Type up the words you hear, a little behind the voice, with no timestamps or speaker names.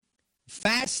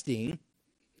Fasting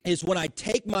is when I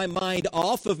take my mind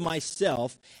off of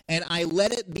myself and I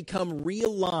let it become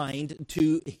realigned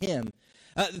to Him.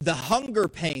 The hunger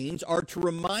pains are to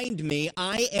remind me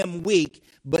I am weak,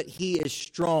 but He is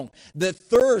strong. The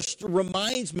thirst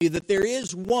reminds me that there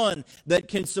is one that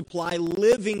can supply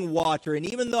living water. And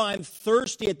even though I'm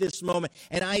thirsty at this moment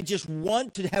and I just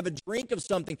want to have a drink of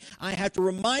something, I have to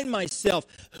remind myself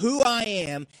who I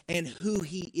am and who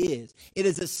He is. It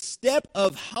is a step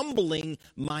of humbling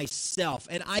myself.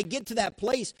 And I get to that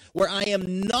place where I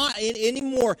am not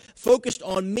anymore focused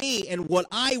on me and what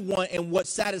I want and what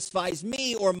satisfies me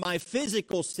or my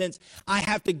physical sense. I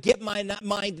have to get my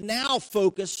mind now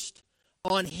focused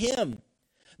on Him.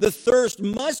 The thirst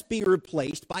must be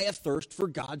replaced by a thirst for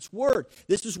God's Word.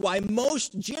 This is why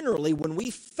most generally when we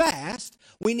fast,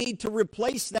 we need to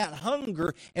replace that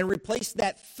hunger and replace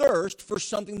that thirst for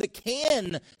something that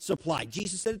can supply.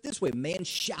 Jesus said it this way, man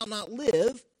shall not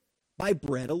live by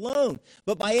bread alone,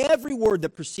 but by every word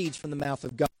that proceeds from the mouth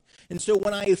of God. And so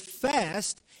when I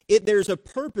fast, there's a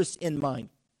purpose in mind.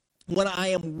 When I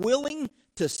am willing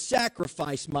to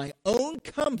sacrifice my own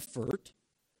comfort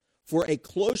for a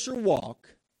closer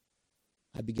walk,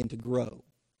 I begin to grow.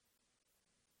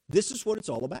 This is what it's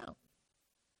all about.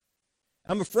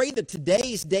 I'm afraid that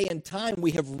today's day and time,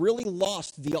 we have really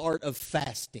lost the art of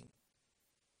fasting.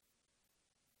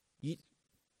 I'm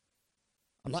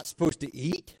not supposed to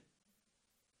eat.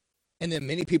 And then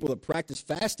many people that practice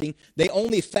fasting, they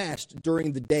only fast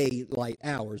during the daylight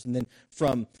hours. And then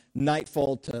from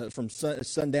nightfall from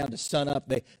sundown to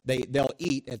sunup, they'll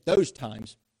eat at those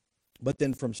times. But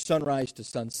then from sunrise to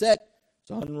sunset,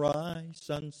 sorry,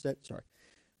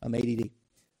 I'm ADD.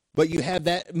 But you have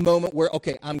that moment where,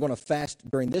 okay, I'm going to fast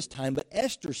during this time. But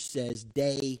Esther says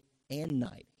day and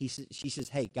night. She says,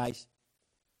 hey, guys,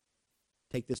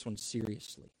 take this one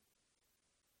seriously.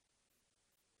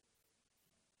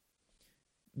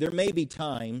 There may be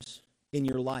times in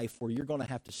your life where you're going to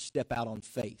have to step out on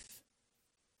faith.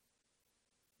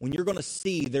 When you're going to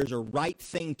see there's a right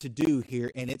thing to do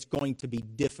here and it's going to be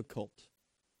difficult.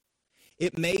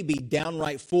 It may be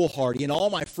downright foolhardy, and all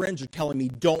my friends are telling me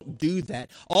don't do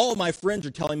that. All of my friends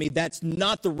are telling me that's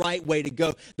not the right way to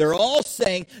go. They're all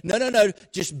saying, no,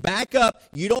 just back up.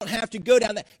 You don't have to go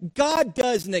down that. God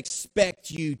doesn't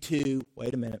expect you to,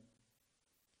 wait a minute.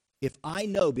 If I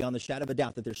know beyond the shadow of a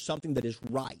doubt that there's something that is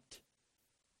right,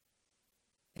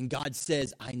 and God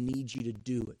says, I need you to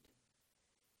do it,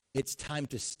 it's time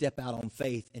to step out on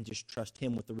faith and just trust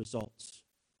Him with the results.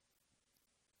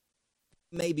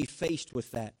 May be faced with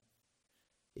that.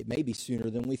 It may be sooner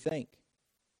than we think.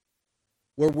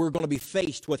 Where we're going to be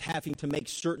faced with having to make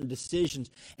certain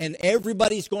decisions, and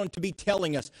everybody's going to be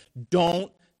telling us,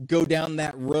 don't go down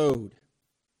that road.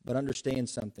 But understand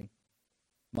something.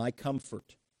 My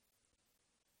comfort,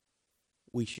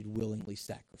 we should willingly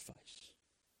sacrifice.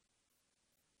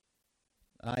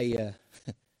 I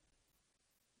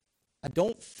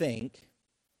don't think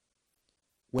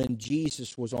when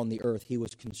Jesus was on the earth, He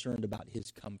was concerned about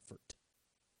His comfort.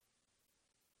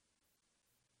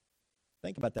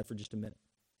 Think about that for just a minute.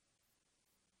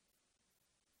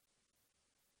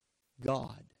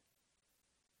 God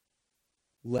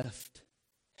left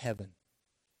heaven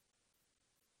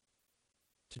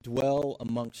to dwell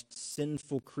amongst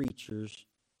sinful creatures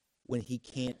when He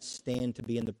can't stand to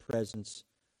be in the presence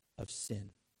of sin.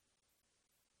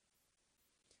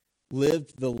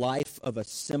 Lived the life of a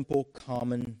simple,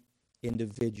 common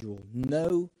individual.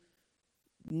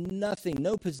 Nothing,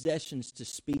 no possessions to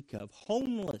speak of.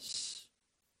 Homeless.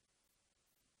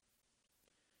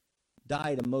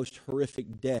 Died a most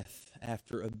horrific death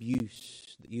after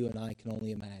abuse that you and I can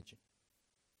only imagine.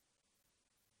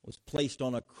 Was placed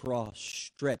on a cross,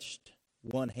 stretched,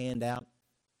 one hand out,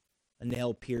 a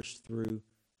nail pierced through,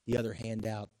 the other hand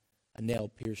out, a nail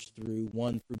pierced through,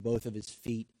 one through both of His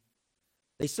feet.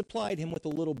 They supplied Him with a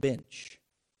little bench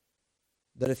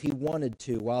that if He wanted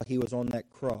to, while He was on that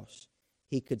cross,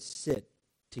 He could sit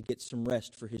to get some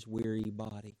rest for His weary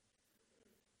body.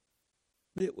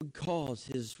 But it would cause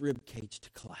His rib cage to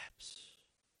collapse.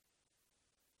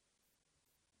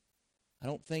 I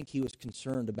don't think He was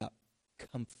concerned about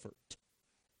comfort.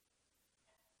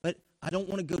 But I don't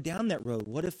want to go down that road.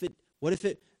 What if it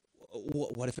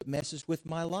messes with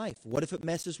my life? What if it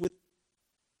messes with...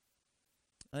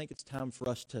 I think it's time for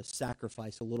us to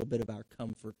sacrifice a little bit of our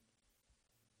comfort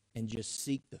and just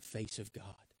seek the face of God.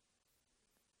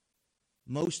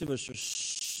 Most of us are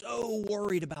so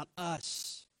worried about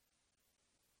us.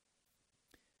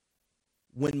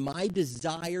 When my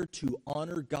desire to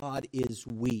honor God is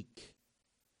weak,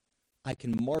 I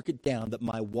can mark it down that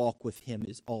my walk with Him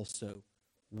is also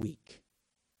weak.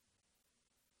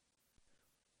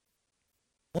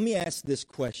 Let me ask this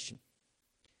question.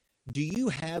 Do you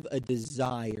have a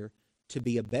desire to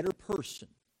be a better person,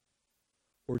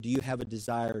 or do you have a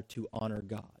desire to honor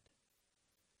God?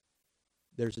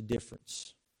 There's a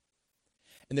difference.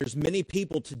 And there's many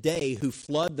people today who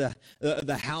flood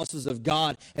the houses of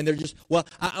God, and they're just, well,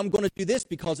 I'm going to do this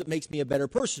because it makes me a better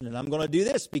person, and I'm going to do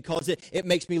this because it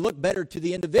makes me look better to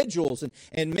the individuals.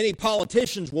 And many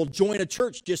politicians will join a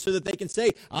church just so that they can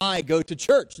say, I go to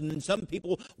church. And then some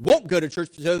people won't go to church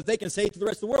so that they can say to the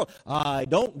rest of the world, I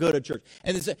don't go to church.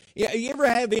 And it's, you ever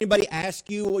have anybody ask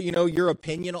you, your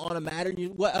opinion on a matter? And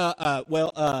you,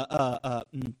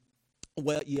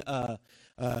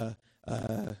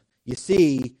 you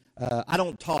see, I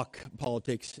don't talk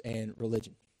politics and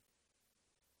religion.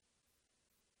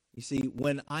 You see,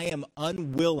 when I am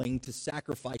unwilling to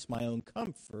sacrifice my own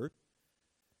comfort,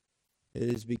 it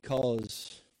is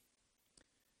because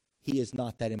he is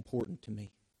not that important to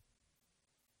me.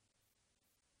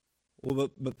 Well,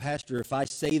 but Pastor, if I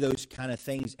say those kind of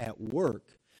things at work,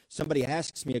 somebody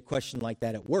asks me a question like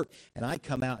that at work, and I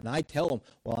come out and I tell them,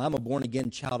 well, I'm a born-again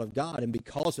child of God, and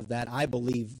because of that, I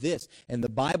believe this, and the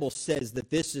Bible says that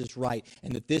this is right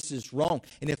and that this is wrong,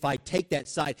 and if I take that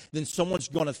side, then someone's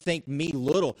going to think me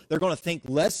little. They're going to think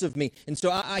less of me, and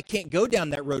so I can't go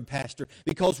down that road, Pastor,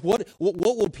 because what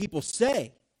will people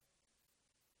say?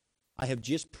 I have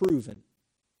just proven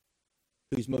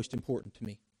who's most important to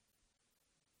me.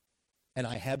 And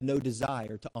I have no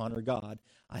desire to honor God.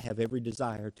 I have every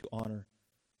desire to honor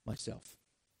myself.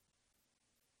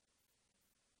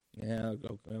 Yeah,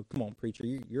 come on, preacher.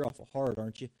 You're awful hard,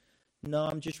 aren't you? No,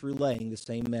 I'm just relaying the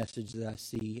same message that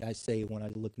I say when I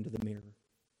look into the mirror.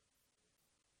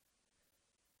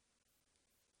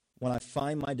 When I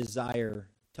find my desire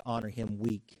to honor him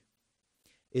weak,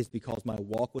 is because my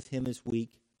walk with him is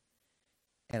weak.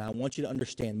 And I want you to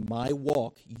understand, my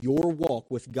walk, your walk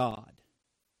with God,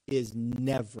 is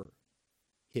never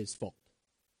his fault.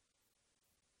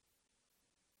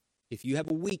 If you have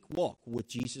a weak walk with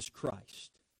Jesus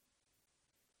Christ,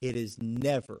 it is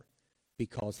never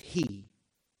because he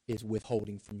is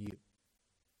withholding from you.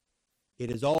 It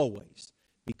is always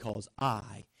because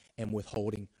I am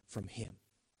withholding from him.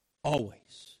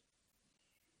 Always.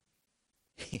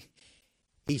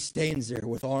 He stands there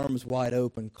with arms wide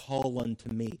open. Call unto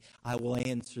me. I will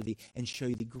answer thee and show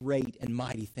you the great and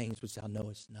mighty things which thou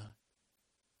knowest not.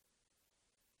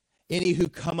 Any who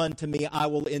come unto me, I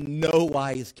will in no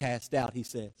wise cast out, he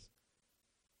says.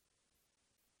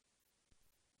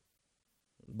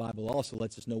 The Bible also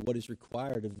lets us know what is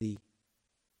required of thee: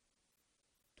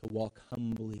 to walk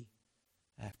humbly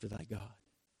after thy God.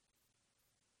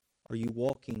 Are you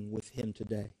walking with him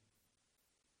today?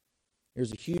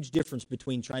 There's a huge difference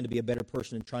between trying to be a better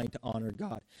person and trying to honor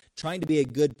God. Trying to be a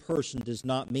good person does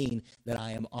not mean that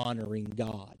I am honoring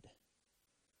God.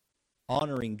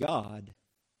 Honoring God,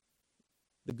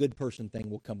 the good person thing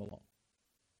will come along.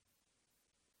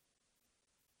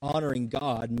 Honoring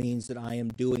God means that I am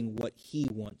doing what he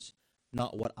wants,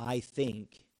 not what I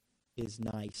think is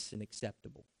nice and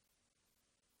acceptable.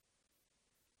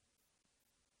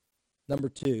 Number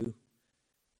two,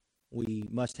 we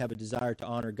must have a desire to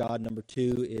honor God. Number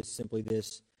two is simply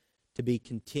this: to be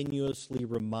continuously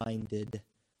reminded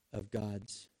of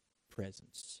God's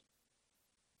presence.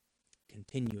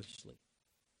 Continuously.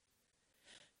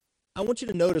 I want you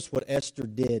to notice what Esther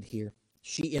did here.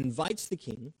 She invites the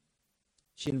king,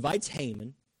 she invites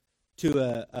Haman to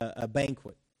a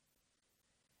banquet.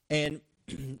 And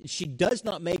she does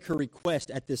not make her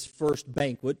request at this first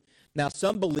banquet. Now,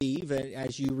 some believe,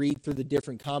 as you read through the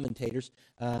different commentators,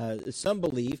 some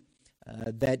believe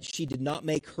that she did not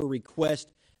make her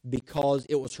request because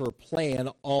it was her plan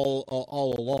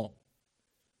all along.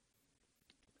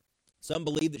 Some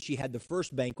believe that she had the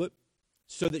first banquet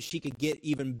so that she could get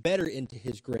even better into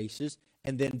his graces,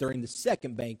 and then during the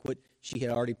second banquet, she had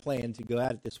already planned to go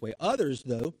at it this way. Others,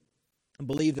 though,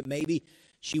 believe that maybe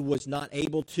she was not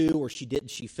able to, or she didn't.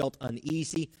 She felt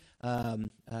uneasy. It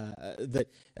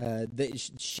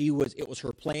was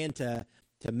her plan to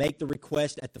make the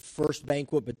request at the first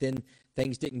banquet, but then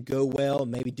things didn't go well.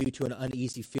 Maybe due to an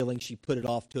uneasy feeling, she put it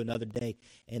off to another day.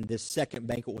 And this second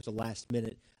banquet was a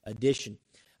last-minute addition.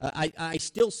 I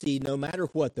still see, no matter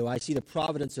what, though, I see the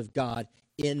providence of God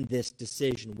in this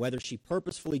decision. Whether she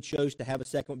purposefully chose to have a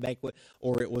second banquet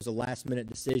or it was a last-minute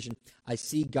decision, I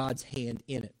see God's hand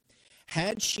in it.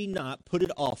 Had she not put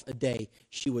it off a day,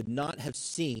 she would not have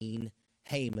seen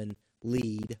Haman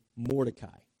lead Mordecai.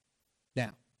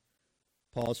 Now,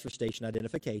 pause for station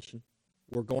identification.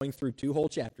 We're going through 2 whole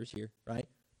chapters here, right?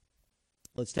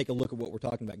 Let's take a look at what we're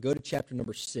talking about. Go to chapter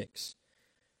number 6,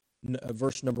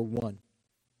 verse number 1.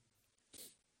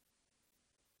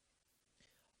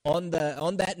 On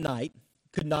that night,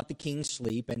 could not the king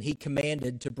sleep, and he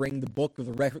commanded to bring the book of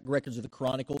the records of the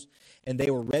Chronicles, and they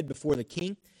were read before the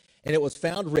king. And it was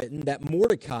found written that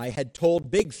Mordecai had told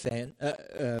of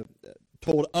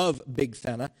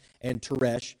Bigthana and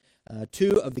Teresh,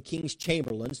 two of the king's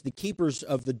chamberlains, the keepers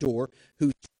of the door, who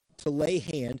sought to lay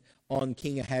hand on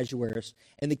King Ahasuerus.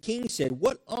 And the king said,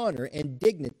 "What honor and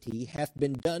dignity hath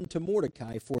been done to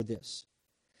Mordecai for this?"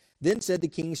 Then said the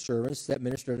king's servants that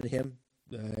ministered to him,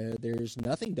 "There's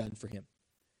nothing done for him."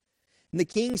 And the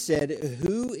king said,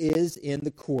 "Who is in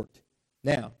the court?"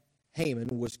 Now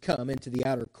Haman was come into the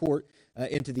outward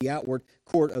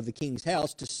court of the king's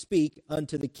house to speak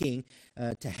unto the king,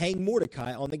 to hang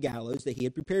Mordecai on the gallows that he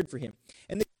had prepared for him.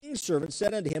 And the king's servant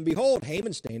said unto him, "Behold,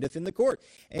 Haman standeth in the court."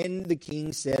 And the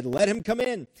king said, "Let him come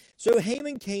in." So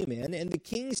Haman came in, and the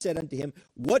king said unto him,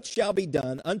 "What shall be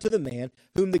done unto the man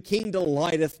whom the king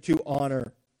delighteth to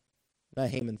honor?" Now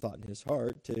Haman thought in his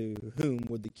heart, "To whom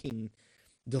would the king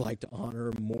delight to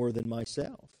honor more than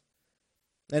myself?"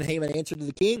 And Haman answered to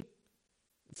the king,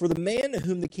 "For the man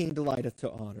whom the king delighteth to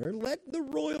honor, let the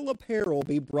royal apparel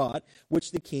be brought,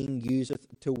 which the king useth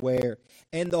to wear,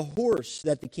 and the horse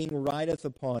that the king rideth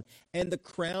upon, and the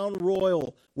crown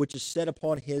royal which is set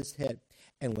upon his head.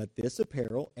 And let this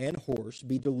apparel and horse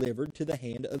be delivered to the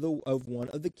hand of one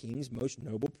of the king's most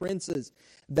noble princes,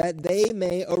 that they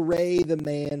may array the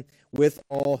man with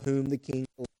all whom the king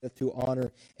delighteth to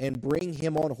honor, and bring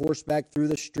him on horseback through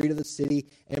the street of the city,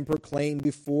 and proclaim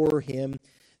before him,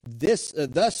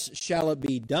 thus shall it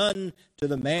be done to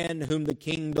the man whom the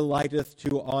king delighteth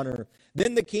to honor."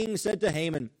 Then the king said to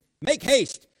Haman, "Make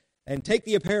haste, and take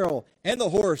the apparel and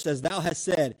the horse, as thou hast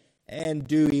said, and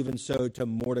do even so to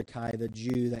Mordecai the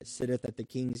Jew that sitteth at the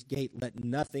king's gate. Let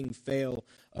nothing fail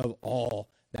of all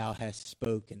thou hast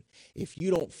spoken." If you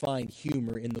don't find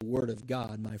humor in the word of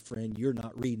God, my friend, you're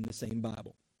not reading the same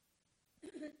Bible.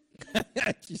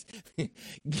 Just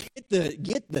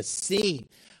get the scene.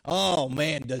 Oh,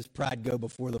 man, does pride go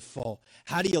before the fall.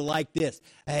 How do you like this?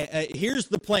 Here's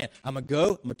the plan. I'm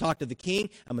going to talk to the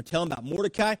king. I'm going to tell him about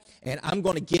Mordecai, and I'm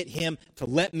going to get him to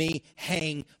let me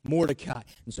hang Mordecai.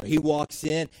 And so he walks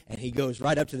in, and he goes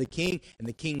right up to the king, and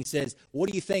the king says, "What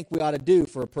do you think we ought to do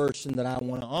for a person that I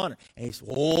want to honor?" And he says,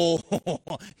 "Oh,"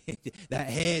 that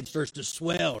head starts to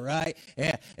swell, right?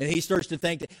 Yeah. And he starts to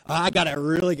think, I got to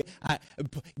really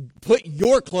put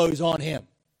your clothes on him.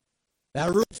 That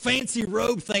real fancy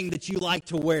robe thing that you like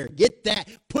to wear. Get that,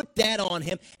 put that on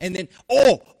him, and then,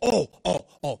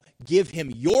 give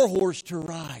him your horse to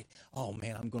ride. Oh,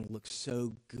 man, I'm going to look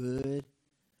so good.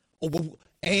 Oh,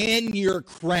 and your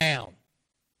crown.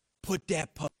 Put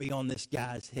that puppy on this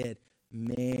guy's head.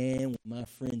 Man, when my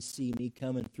friends see me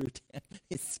coming through town,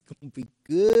 it's going to be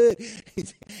good.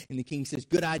 And the king says,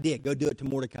 "Good idea. Go do it to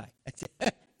Mordecai." I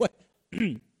said, "What?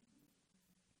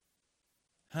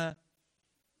 Huh?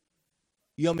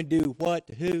 You want me to do what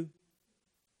to who?"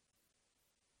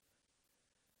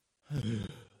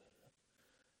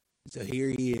 So here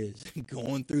he is,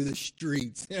 going through the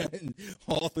streets,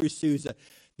 all through Susa.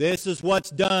 "This is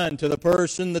what's done to the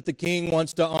person that the king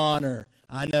wants to honor."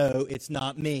 I know, it's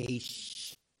not me.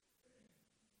 Shh.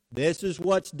 "This is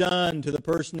what's done to the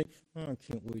person I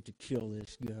can't wait to kill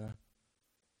this guy.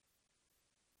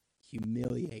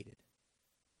 Humiliated.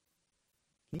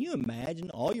 Can you imagine?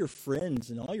 All your friends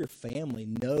and all your family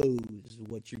knows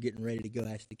what you're getting ready to go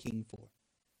ask the king for.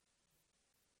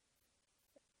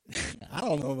 I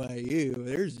don't know about you.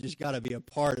 There's just got to be a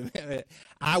part of it.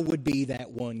 I would be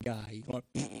that one guy.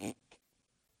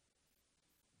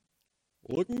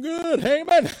 "Looking good,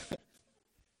 Haman."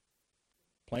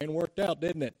 Plan worked out,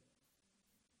 didn't it?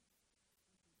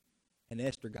 And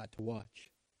Esther got to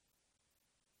watch.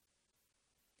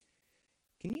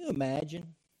 Can you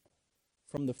imagine?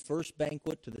 From the first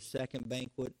banquet to the second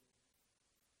banquet,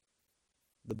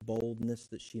 the boldness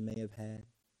that she may have had.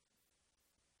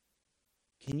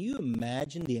 Can you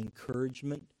imagine the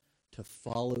encouragement to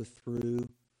follow through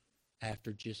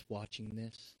after just watching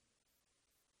this?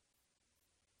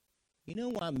 You know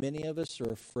why many of us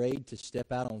are afraid to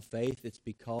step out on faith? It's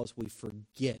because we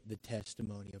forget the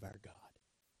testimony of our God.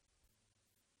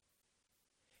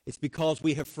 It's because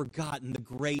we have forgotten the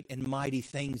great and mighty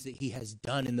things that he has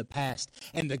done in the past.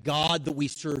 And the God that we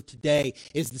serve today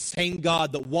is the same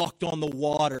God that walked on the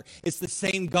water. It's the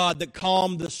same God that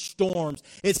calmed the storms.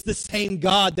 It's the same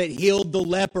God that healed the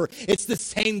leper. It's the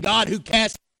same God who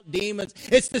cast out demons.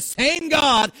 It's the same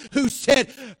God who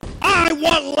said, "I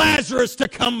want Lazarus to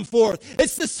come forth."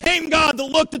 It's the same God that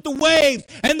looked at the waves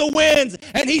and the winds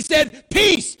and he said,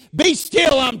 "Peace, be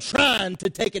still, I'm trying to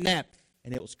take a nap."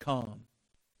 And it was calm.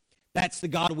 That's the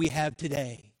God we have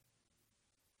today.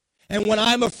 And when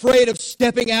I'm afraid of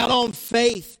stepping out on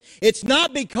faith, it's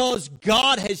not because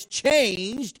God has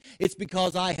changed, it's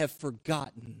because I have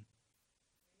forgotten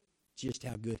just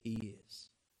how good He is.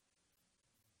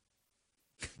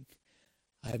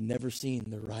 I have never seen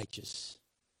the righteous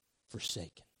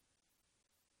forsaken.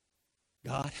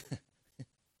 God,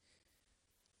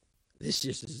 this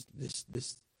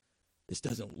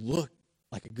doesn't look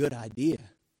like a good idea.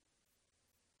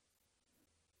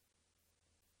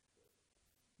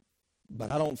 But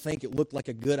I don't think it looked like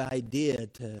a good idea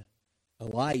to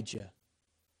Elijah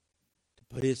to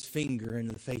put his finger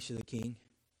into the face of the king.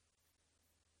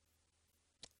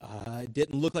 It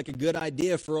didn't look like a good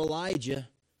idea for Elijah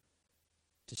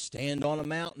to stand on a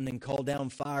mountain and call down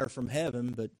fire from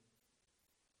heaven, but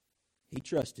he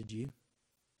trusted you.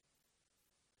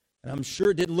 And I'm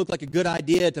sure it didn't look like a good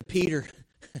idea to Peter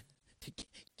to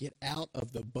get out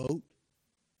of the boat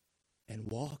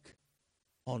and walk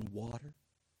on water.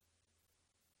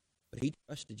 But he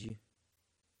trusted you.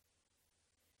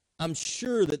 I'm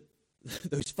sure that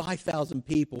those 5,000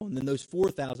 people and then those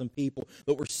 4,000 people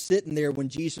that were sitting there when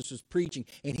Jesus was preaching,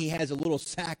 and he has a little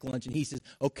sack lunch and he says,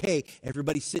 okay,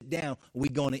 everybody sit down, we're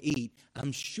going to eat.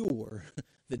 I'm sure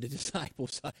that the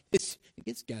disciples thought, this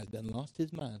guy's done lost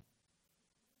his mind.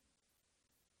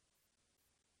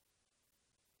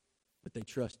 But they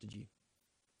trusted you.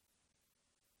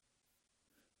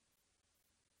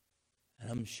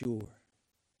 And I'm sure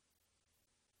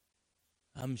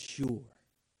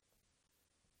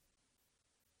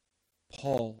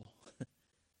Paul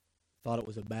thought it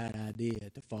was a bad idea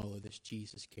to follow this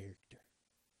Jesus character.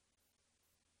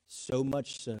 So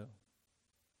much so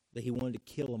that he wanted to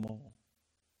kill them all.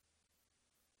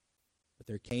 But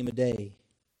there came a day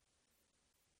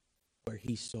where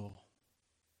he saw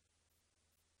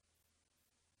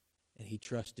and he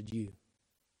trusted you.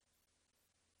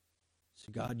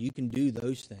 So God, you can do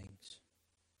those things.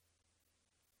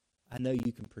 I know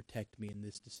you can protect me in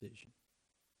this decision.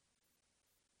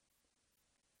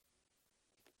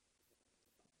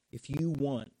 If you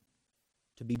want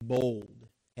to be bold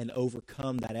and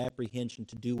overcome that apprehension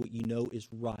to do what you know is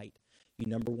right, you,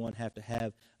 number one, have to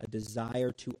have a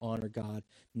desire to honor God.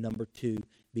 Number two,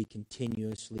 be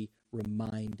continuously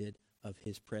reminded of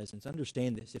His presence.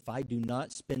 Understand this. If I do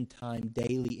not spend time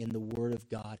daily in the Word of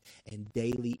God and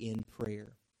daily in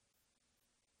prayer,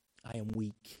 I am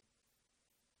weak.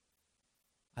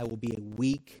 I will be a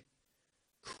weak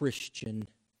Christian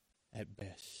at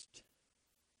best.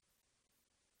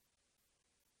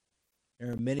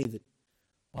 There are many that,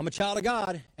 I'm a child of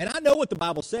God, and I know what the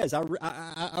Bible says.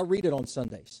 I read it on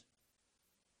Sundays.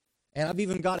 And I've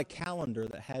even got a calendar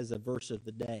that has a verse of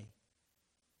the day.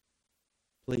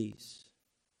 Please.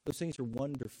 Those things are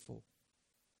wonderful.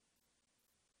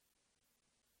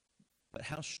 But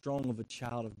how strong of a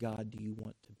child of God do you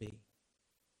want to be?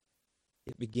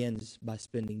 It begins by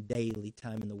spending daily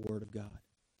time in the Word of God.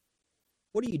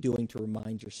 What are you doing to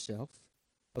remind yourself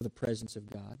of the presence of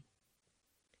God?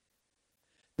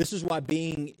 This is why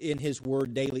being in His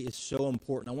Word daily is so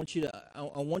important. I want you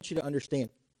to understand.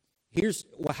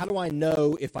 How do I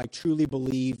know if I truly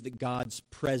believe that God's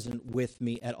present with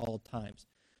me at all times?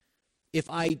 If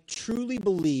I truly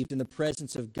believed in the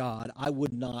presence of God, I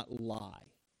would not lie.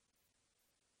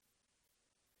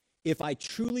 If I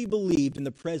truly believed in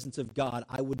the presence of God,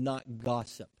 I would not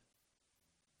gossip.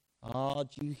 Oh,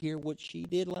 did you hear what she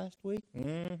did last week?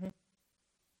 Mm-hmm.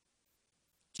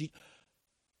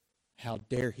 How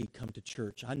dare he come to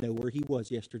church? I know where he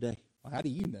was yesterday. Well, how do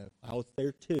you know? I was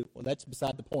there too. Well, that's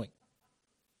beside the point.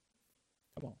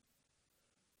 Come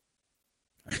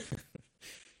on.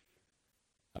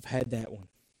 I've had that one.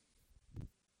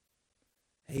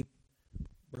 Hey,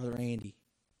 Brother Andy,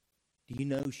 do you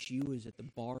know she was at the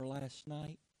bar last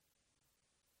night?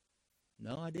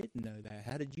 No, I didn't know that.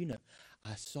 How did you know?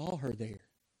 I saw her there.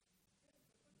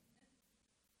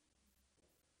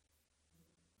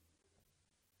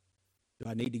 Do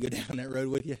I need to go down that road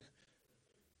with you?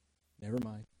 Never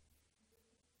mind.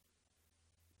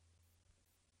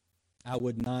 I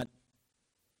would not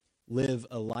live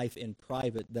a life in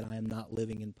private that I am not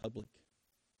living in public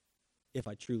if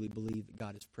I truly believe that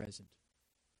God is present.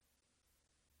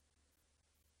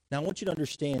 Now, I want you to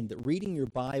understand that reading your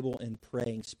Bible and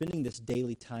praying, spending this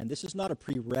daily time, this is not a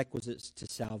prerequisite to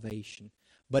salvation,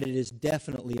 but it is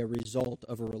definitely a result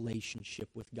of a relationship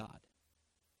with God.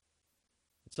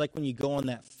 It's like when you go on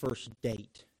that first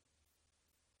date.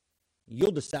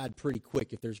 You'll decide pretty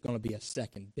quick if there's going to be a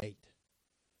second date.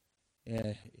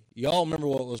 Yeah, you all remember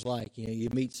what it was like. You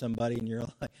meet somebody and you're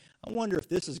like, I wonder if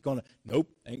this is going to, nope,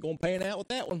 ain't going to pan out with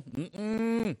that one.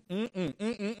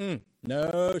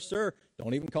 No, sir.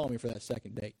 Don't even call me for that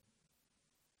second date.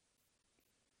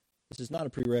 This is not a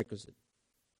prerequisite,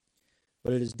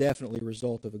 but it is definitely a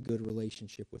result of a good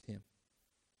relationship with him.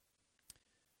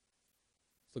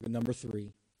 Let's look at number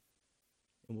 3,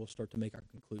 and we'll start to make our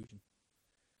conclusion.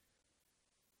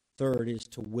 Third is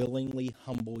to willingly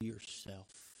humble yourself.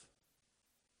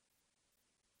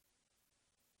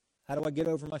 How do I get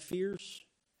over my fears?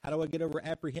 How do I get over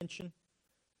apprehension?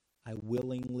 I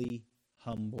willingly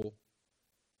humble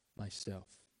myself.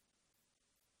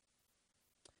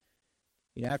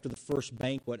 You know, after the first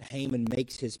banquet, Haman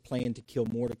makes his plan to kill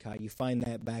Mordecai. You find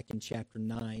that back in chapter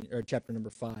number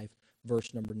 5,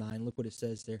 verse number 9. Look what it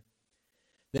says there.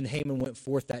 Then Haman went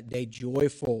forth that day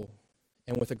joyful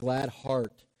and with a glad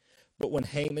heart. But when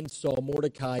Haman saw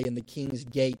Mordecai in the king's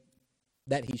gate,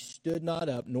 that he stood not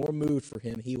up nor moved for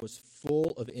him, he was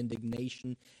full of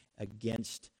indignation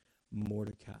against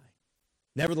Mordecai.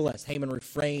 Nevertheless, Haman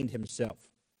refrained himself.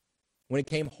 When he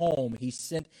came home, he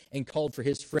sent and called for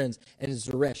his friends and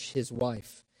Zeresh his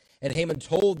wife. And Haman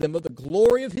told them of the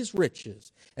glory of his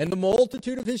riches and the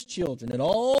multitude of his children and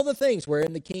all the things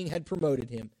wherein the king had promoted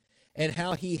him, and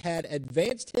how he had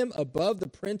advanced him above the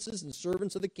princes and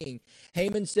servants of the king.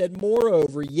 Haman said,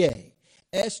 moreover, yea,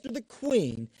 Esther the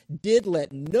queen did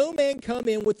let no man come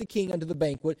in with the king unto the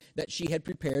banquet that she had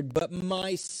prepared, but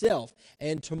myself.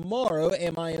 And tomorrow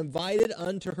am I invited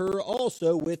unto her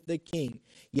also with the king.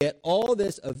 Yet all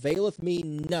this availeth me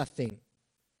nothing,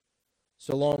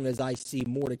 so long as I see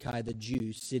Mordecai the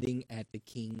Jew sitting at the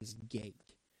king's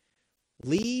gate.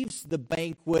 Leaves the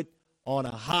banquet on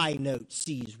a high note,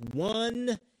 sees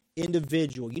one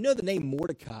individual. You know the name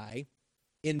Mordecai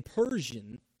in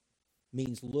Persian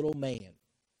means little man.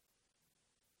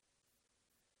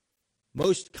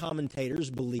 Most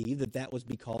commentators believe that that was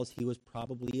because he was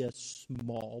probably a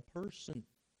small person.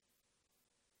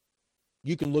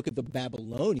 You can look at the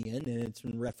Babylonian, and it's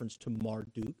in reference to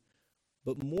Marduk,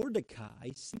 but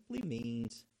Mordecai simply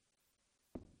means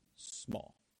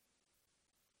small,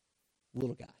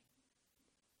 little guy.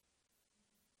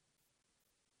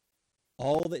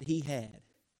 All that he had,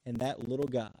 and that little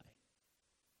guy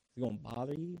is going to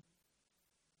bother you?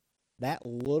 That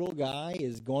little guy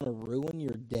is going to ruin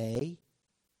your day?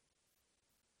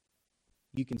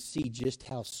 You can see just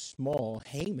how small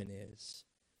Haman is.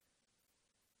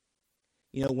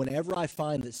 You know, whenever I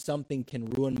find that something can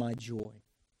ruin my joy,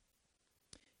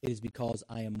 it is because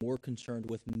I am more concerned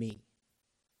with me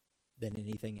than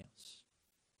anything else.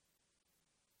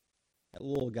 That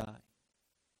little guy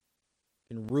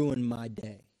can ruin my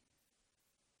day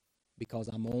because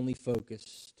I'm only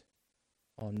focused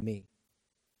on me.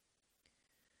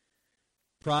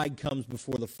 Pride comes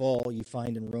before the fall, you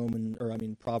find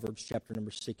in Proverbs chapter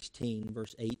number 16,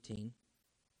 verse 18.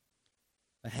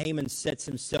 Haman sets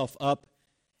himself up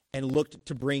and looked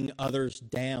to bring others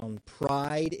down.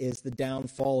 Pride is the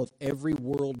downfall of every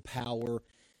world power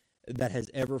that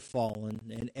has ever fallen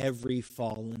and every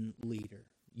fallen leader.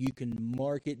 You can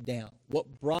mark it down.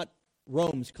 What brought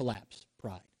Rome's collapse?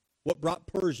 Pride. What brought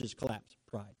Persia's collapse?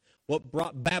 Pride. What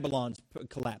brought Babylon's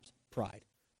collapse? Pride.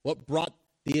 What brought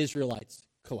the Israelites'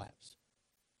 collapse?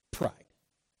 Pride.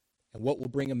 And what will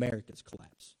bring America's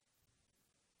collapse?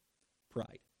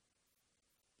 Pride.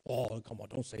 Oh, come on,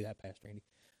 don't say that, Pastor Andy.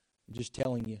 I'm just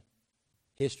telling you,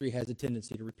 history has a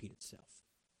tendency to repeat itself.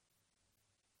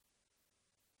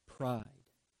 Pride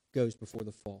goes before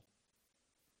the fall.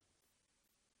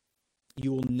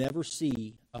 You will never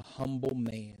see a humble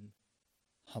man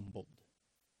humbled.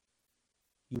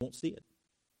 You won't see it.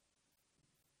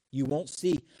 You won't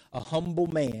see a humble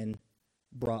man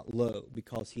brought low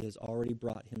because he has already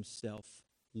brought himself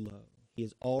low. He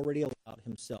has already allowed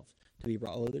himself to be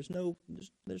brought low.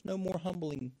 There's no more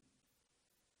humbling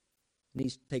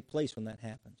needs to take place when that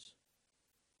happens.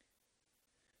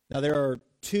 Now, there are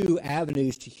two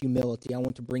avenues to humility. I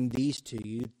want to bring these to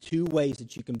you, two ways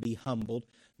that you can be humbled.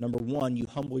 Number one, you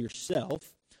humble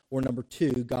yourself, or number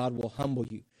two, God will humble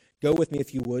you. Go with me,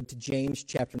 if you would, to James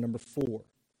chapter number 4.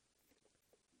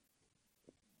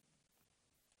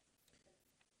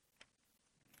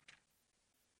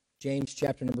 James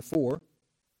chapter number 4.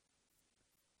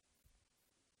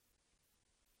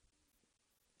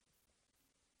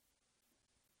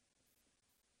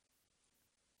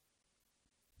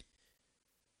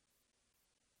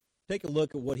 Take a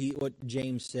look at what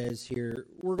James says here.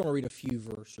 We're going to read a few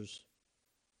verses.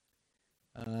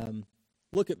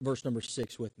 Look at verse number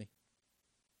 6 with me.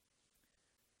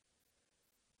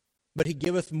 But he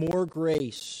giveth more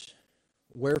grace,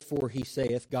 wherefore he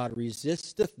saith, God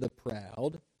resisteth the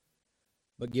proud,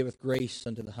 but giveth grace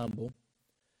unto the humble.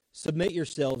 Submit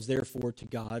yourselves therefore to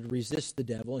God, resist the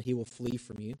devil, and he will flee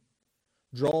from you.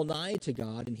 Draw nigh to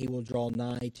God, and he will draw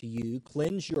nigh to you.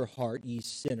 Cleanse your heart, ye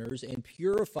sinners, and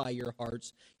purify your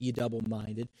hearts, ye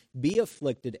double-minded. Be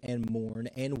afflicted, and mourn,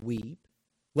 and weep.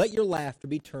 Let your laughter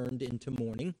be turned into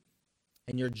mourning,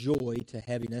 and your joy to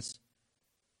heaviness.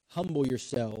 Humble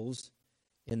yourselves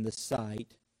in the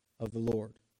sight of the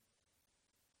Lord,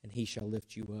 and he shall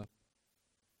lift you up.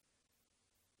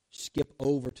 Skip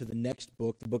over to the next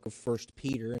book, the book of 1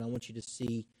 Peter, and I want you to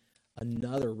see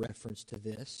another reference to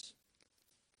this.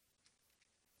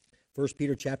 1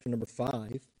 Peter chapter number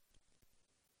 5.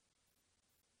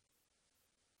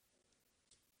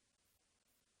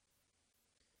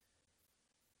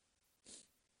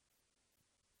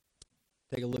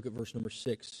 Take a look at verse number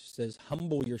 6. It says,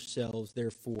 Humble yourselves,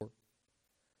 therefore,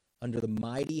 under the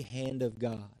mighty hand of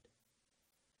God,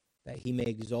 that he may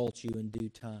exalt you in due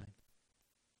time.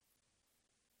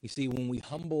 You see, when we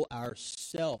humble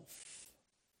ourselves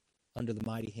under the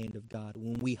mighty hand of God,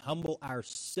 when we humble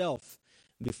ourselves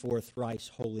before a thrice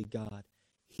holy God,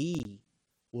 he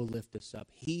will lift us up.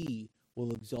 He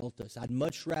will exalt us. I'd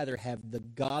much rather have the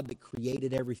God that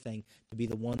created everything to be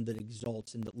the one that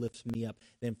exalts and that lifts me up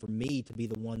than for me to be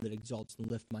the one that exalts and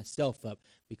lift myself up.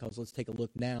 Because let's take a look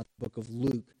now at the book of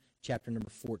Luke, chapter number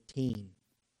 14.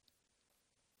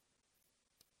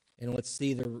 And let's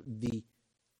see the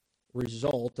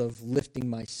result of lifting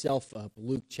myself up.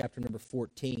 Luke chapter number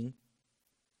 14.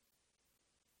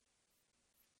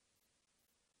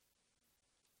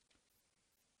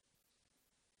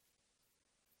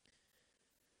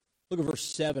 Look at verse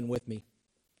 7 with me.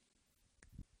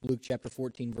 Luke chapter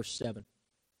 14, verse 7.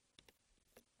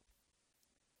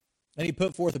 And he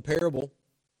put forth a parable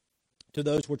to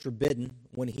those which were bidden,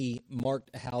 when he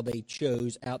marked how they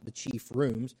chose out the chief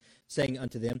rooms, saying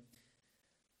unto them,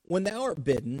 When thou art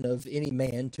bidden of any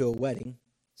man to a wedding,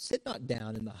 sit not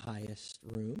down in the highest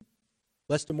room,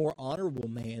 lest a more honorable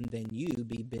man than you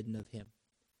be bidden of him.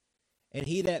 And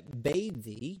he that bade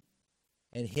thee,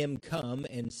 and him come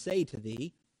and say to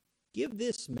thee, Give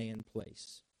this man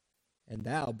place, and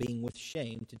thou being with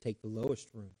shame to take the lowest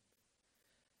room.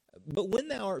 But when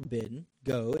thou art bidden,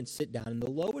 go and sit down in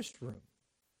the lowest room,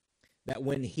 that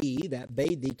when he that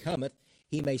bade thee cometh,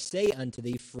 he may say unto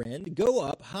thee, Friend, go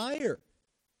up higher.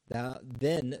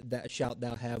 Then shalt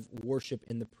thou have worship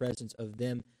in the presence of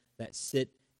them that sit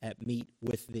at meat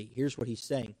with thee. Here's what he's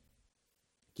saying.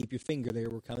 Keep your finger there,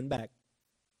 we're coming back.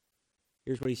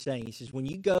 Here's what he's saying. He says, when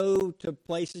you go to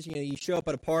places, you show up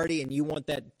at a party and you want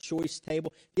that choice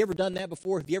table. Have you ever done that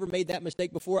before? Have you ever made that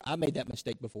mistake before? I made that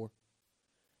mistake before.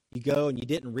 You go and you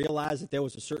didn't realize that there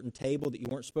was a certain table that you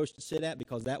weren't supposed to sit at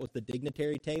because that was the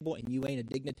dignitary table, and you ain't a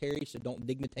dignitary, so don't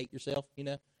dignitate yourself,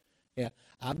 Yeah,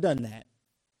 I've done that.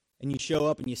 And you show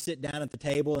up and you sit down at the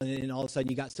table, and then all of a sudden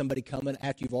you got somebody coming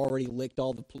after you've already licked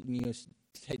all the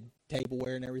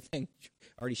tableware and everything,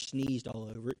 already sneezed all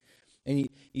over it. And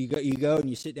you go and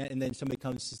you sit down, and then somebody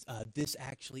comes and says, this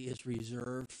actually is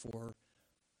reserved for,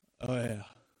 oh yeah,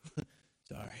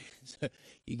 sorry. So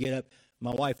you get up. My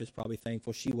wife is probably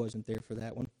thankful she wasn't there for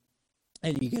that one.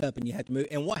 And you get up and you have to move.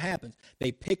 And what happens?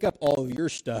 They pick up all of your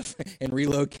stuff and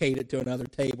relocate it to another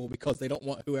table because they don't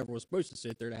want whoever was supposed to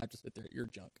sit there to have to sit there at your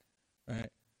junk. Right?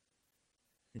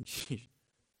 And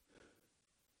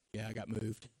yeah, I got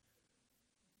moved.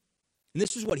 And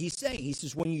this is what he's saying. He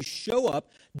says, when you show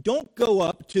up, don't go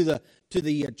up to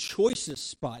the choicest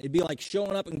spot. It'd be like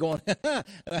showing up and going,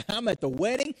 I'm at the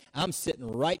wedding. I'm sitting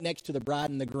right next to the bride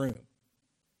and the groom.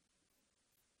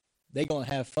 They're going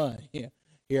to have fun. Yeah.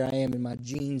 Here I am in my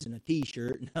jeans and a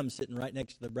T-shirt, and I'm sitting right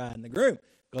next to the bride and the groom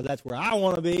because that's where I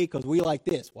want to be because we like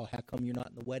this. Well, how come you're not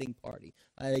in the wedding party?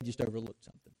 They just overlooked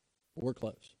something. Well, we're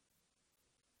close.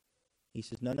 He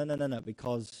says, no,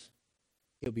 because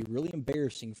it would be really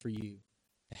embarrassing for you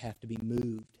to have to be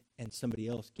moved and somebody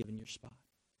else given your spot.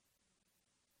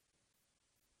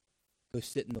 Go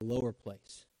sit in the lower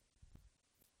place.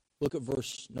 Look at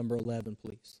verse number 11,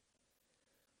 please.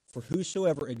 For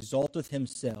whosoever exalteth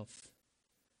himself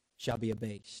shall be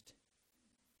abased,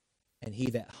 and he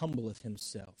that humbleth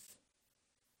himself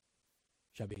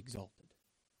shall be exalted.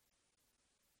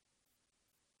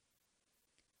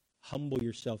 Humble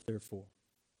yourself, therefore,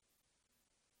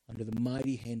 under the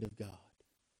mighty hand of God,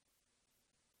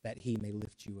 that he may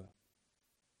lift you up.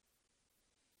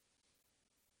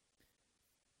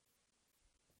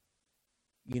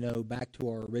 Back to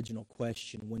our original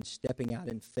question, when stepping out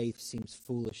in faith seems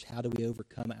foolish, how do we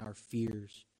overcome our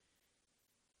fears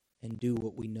and do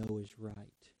what we know is right?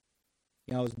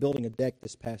 I was building a deck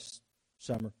this past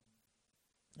summer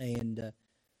and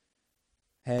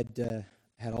had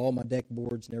all my deck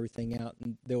boards and everything out,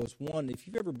 and there was one. If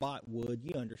you've ever bought wood,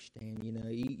 you understand.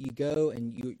 You go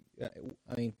and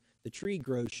the tree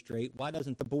grows straight, why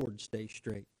doesn't the board stay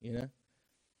straight, you know?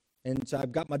 And so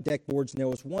I've got my deck boards, and there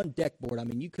was one deck board. I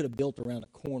mean, you could have built around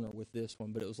a corner with this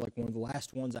one, but it was like one of the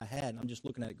last ones I had, and I'm just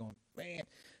looking at it going, man.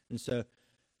 And so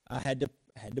I had to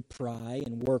pry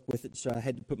and work with it. So I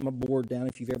had to put my board down.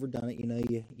 If you've ever done it, you know,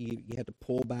 you have to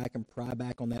pull back and pry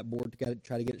back on that board to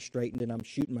try to get it straightened. And I'm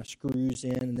shooting my screws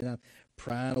in, and then I'm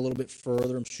prying a little bit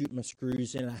further. I'm shooting my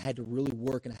screws in, and I had to really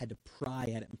work, and I had to pry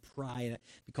at it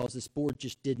because this board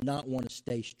just did not want to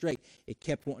stay straight. It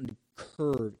kept wanting to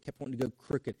curve. It kept wanting to go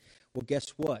crooked. Well, guess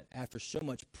what? After so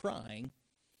much prying,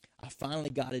 I finally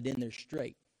got it in there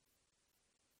straight.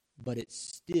 But it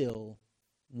still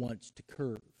wants to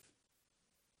curve.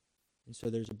 And so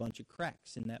there's a bunch of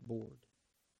cracks in that board.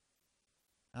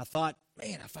 I thought,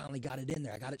 man, I finally got it in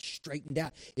there. I got it straightened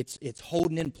out. It's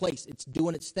holding in place. It's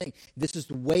doing its thing. This is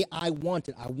the way I want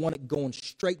it. I want it going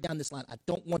straight down this line. I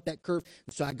don't want that curve.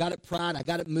 And so I got it pried. I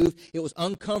got it moved. It was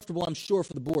uncomfortable, I'm sure,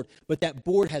 for the board. But that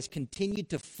board has continued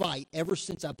to fight ever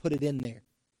since I put it in there.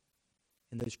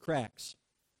 And those cracks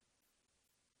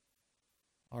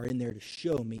are in there to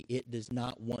show me it does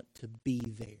not want to be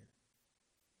there.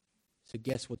 So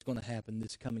guess what's going to happen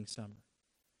this coming summer?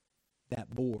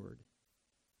 That board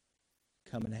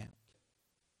coming out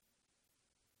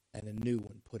and a new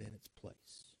one put in its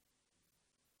place.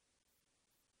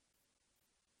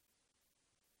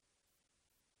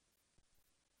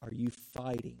 Are you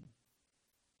fighting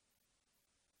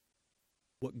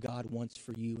what God wants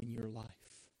for you in your life?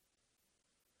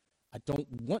 I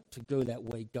don't want to go that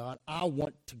way, God. I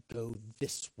want to go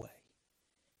this way.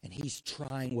 And he's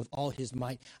trying with all his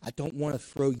might. I don't want to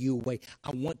throw you away. I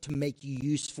want to make you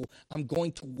useful. I'm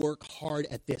going to work hard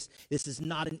at this. This is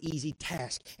not an easy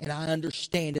task, and I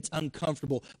understand it's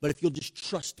uncomfortable. But if you'll just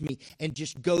trust me and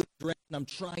just go the direction I'm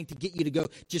trying to get you to go,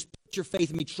 just put your faith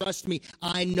in me. Trust me.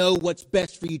 I know what's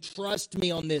best for you. Trust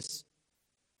me on this.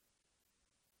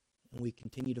 And we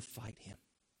continue to fight him.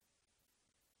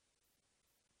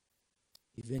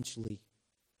 Eventually,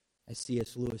 as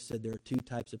C.S. Lewis said, there are two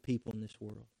types of people in this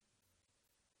world.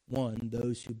 One,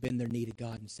 those who bend their knee to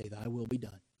God and say, thy will be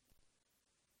done.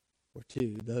 Or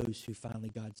two, those who finally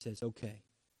God says, okay,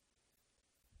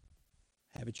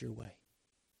 have it your way.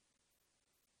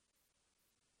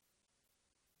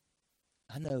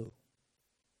 I know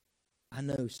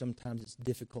sometimes it's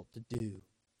difficult to do.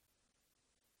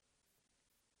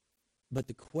 But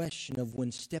the question of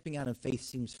when stepping out in faith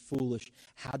seems foolish,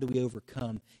 how do we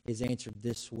overcome, is answered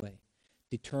this way.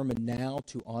 Determine now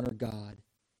to honor God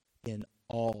in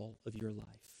all of your life.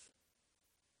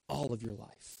 All of your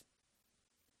life.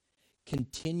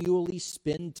 Continually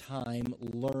spend time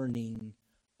learning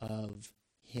of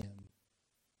him.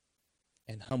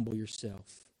 And humble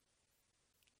yourself.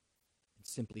 And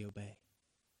simply obey.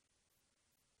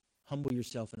 Humble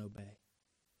yourself and obey.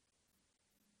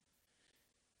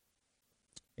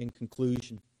 In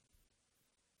conclusion,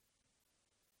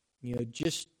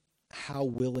 just how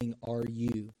willing are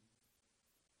you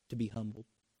to be humbled?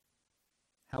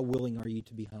 How willing are you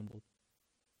to be humbled?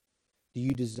 Do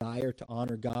you desire to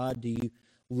honor God? Do you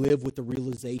live with the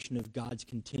realization of God's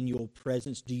continual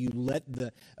presence? Do you let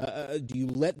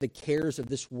the cares of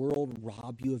this world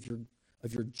rob you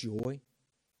of your joy?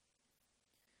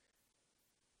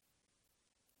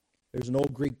 There's an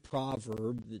old Greek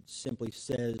proverb that simply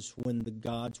says, when the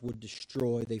gods would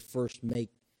destroy, they first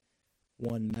make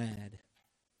one mad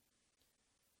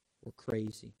or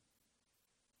crazy.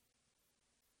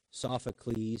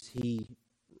 Sophocles, he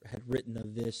had written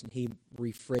of this, and he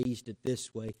rephrased it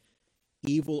this way: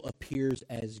 evil appears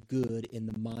as good in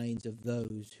the minds of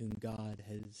those whom God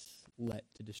has let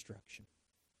to destruction.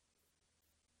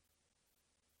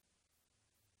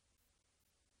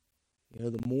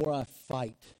 The more I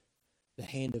fight the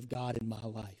hand of God in my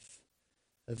life,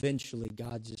 eventually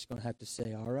God's just going to have to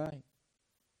say, all right.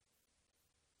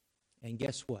 And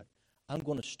guess what? I'm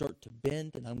going to start to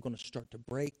bend, and I'm going to start to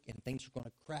break, and things are going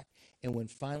to crack. And when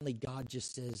finally God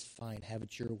just says, fine, have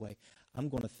it your way, I'm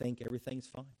going to think everything's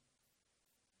fine.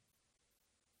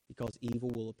 Because evil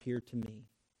will appear to me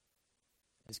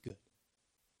as good.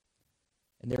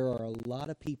 And there are a lot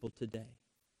of people today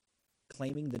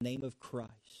claiming the name of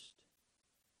Christ,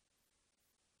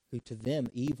 who to them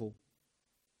evil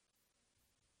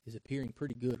is appearing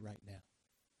pretty good right now.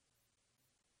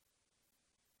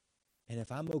 And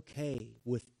if I'm okay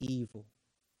with evil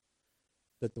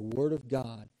that the Word of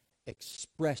God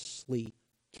expressly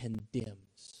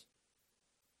condemns,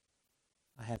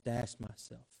 I have to ask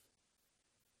myself,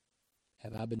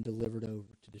 have I been delivered over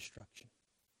to destruction?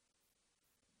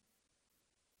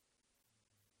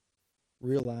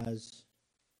 Realize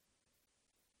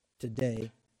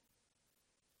today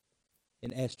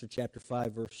In Esther chapter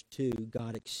 5, verse 2,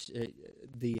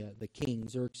 the king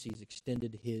Xerxes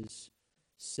extended his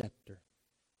scepter.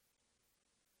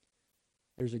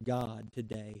 There's a God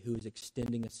today who is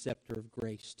extending a scepter of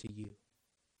grace to you.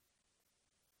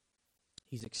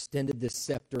 He's extended this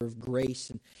scepter of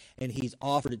grace, and He's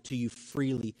offered it to you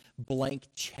freely, blank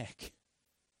check.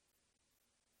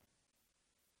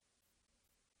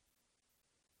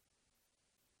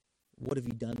 What have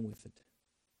you done with it?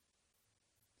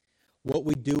 What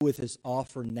we do with this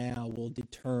offer now will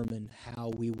determine how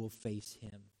we will face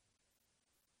Him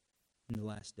in the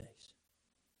last days.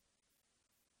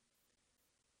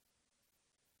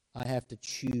 I have to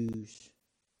choose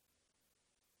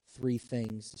 3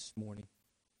 things this morning.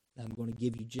 I'm going to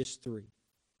give you just 3.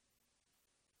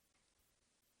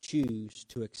 Choose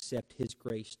to accept His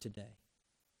grace today.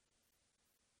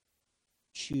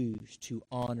 Choose to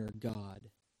honor God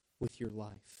with your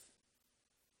life.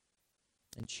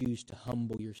 And choose to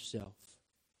humble yourself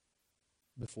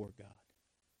before God.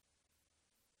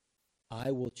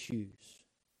 I will choose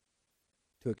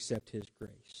to accept His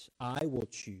grace. I will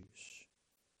choose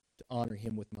to honor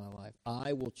Him with my life.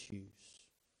 I will choose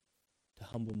to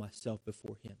humble myself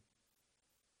before Him.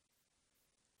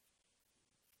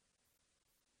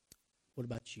 What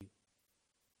about you?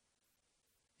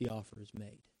 The offer is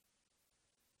made.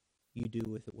 You do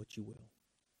with it what you will.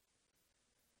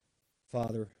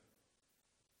 Father,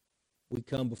 we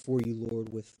come before you, Lord,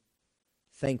 with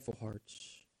thankful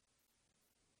hearts.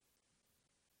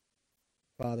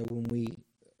 Father, when we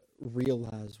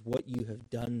realize what you have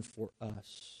done for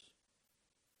us,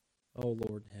 oh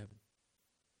Lord in heaven,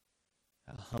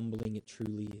 how humbling it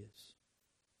truly is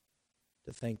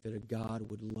to think that a God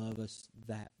would love us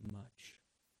that much.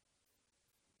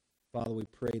 Father, we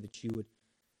pray that you would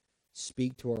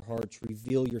speak to our hearts,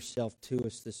 reveal yourself to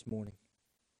us this morning.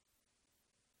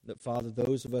 That, Father,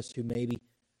 those of us who maybe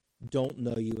don't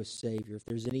know you as Savior, if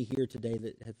there's any here today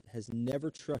that has never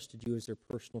trusted you as their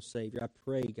personal Savior, I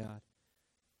pray, God,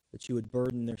 that you would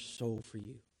burden their soul for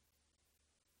you.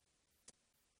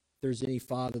 If there's any,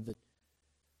 Father, that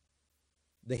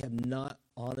they have not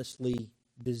honestly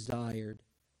desired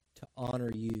to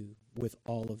honor you with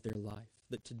all of their life,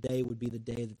 that today would be the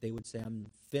day that they would say, I'm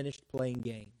finished playing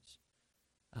games.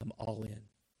 I'm all in.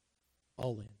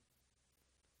 All in.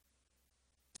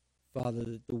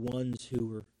 Father, the ones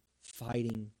who are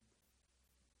fighting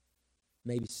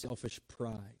maybe selfish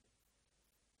pride,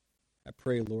 I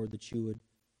pray, Lord, that you would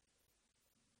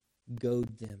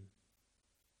goad them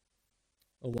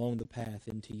along the path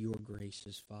into your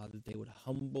graces, Father, that they would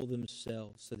humble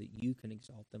themselves so that you can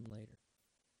exalt them later.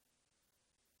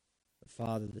 But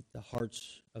Father, that the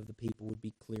hearts of the people would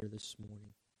be clear this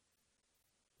morning.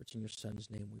 For it's in your Son's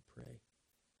name we pray.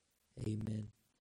 Amen.